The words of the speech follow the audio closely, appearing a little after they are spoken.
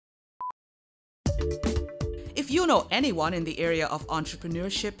If you know anyone in the area of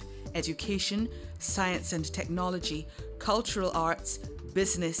entrepreneurship, education, science and technology, cultural arts,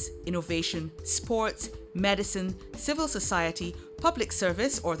 business, innovation, sports, medicine, civil society, public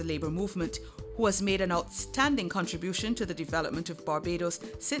service or the labour movement who has made an outstanding contribution to the development of Barbados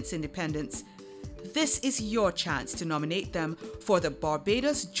since independence, this is your chance to nominate them for the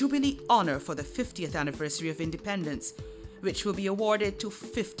Barbados Jubilee Honour for the 50th anniversary of independence, which will be awarded to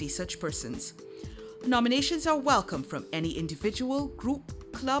 50 such persons. Nominations are welcome from any individual,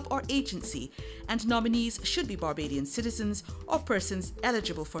 group, club or agency, and nominees should be Barbadian citizens or persons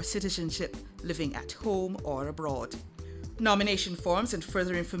eligible for citizenship living at home or abroad. Nomination forms and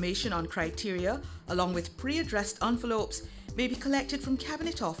further information on criteria, along with pre-addressed envelopes, may be collected from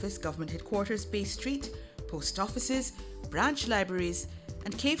Cabinet Office, Government Headquarters, Bay Street, Post Offices, Branch Libraries,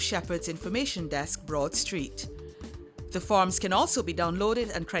 and Cave Shepherd's Information Desk, Broad Street. The forms can also be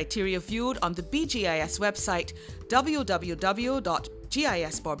downloaded and criteria viewed on the BGIS website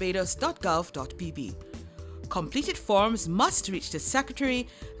www.gisbarbados.gov.bb. Completed forms must reach the Secretary,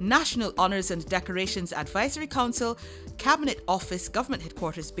 National Honours and Decorations Advisory Council, Cabinet Office, Government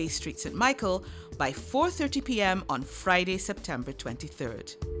Headquarters, Bay Street, St Michael by 4:30 p.m. on Friday, September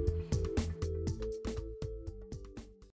 23rd.